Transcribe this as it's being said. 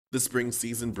The spring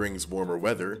season brings warmer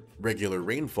weather, regular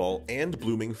rainfall, and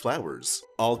blooming flowers,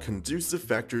 all conducive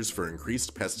factors for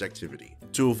increased pest activity.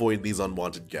 To avoid these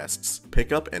unwanted guests,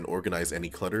 pick up and organize any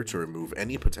clutter to remove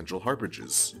any potential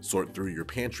harborages. Sort through your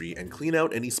pantry and clean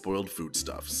out any spoiled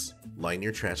foodstuffs. Line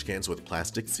your trash cans with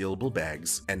plastic sealable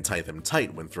bags and tie them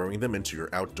tight when throwing them into your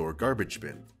outdoor garbage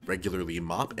bin. Regularly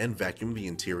mop and vacuum the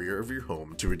interior of your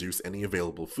home to reduce any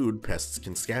available food pests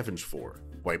can scavenge for.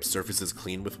 Wipe surfaces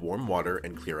clean with warm water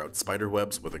and clear out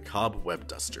spiderwebs with a cobweb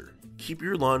duster. Keep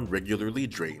your lawn regularly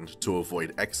drained to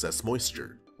avoid excess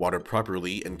moisture. Water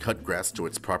properly and cut grass to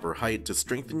its proper height to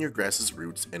strengthen your grass's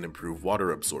roots and improve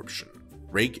water absorption.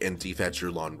 Rake and dethatch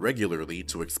your lawn regularly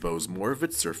to expose more of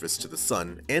its surface to the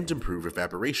sun and improve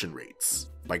evaporation rates.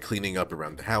 By cleaning up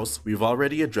around the house, we've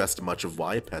already addressed much of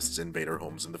why pests invade our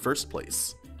homes in the first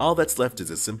place. All that's left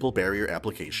is a simple barrier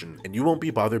application, and you won't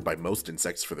be bothered by most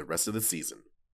insects for the rest of the season.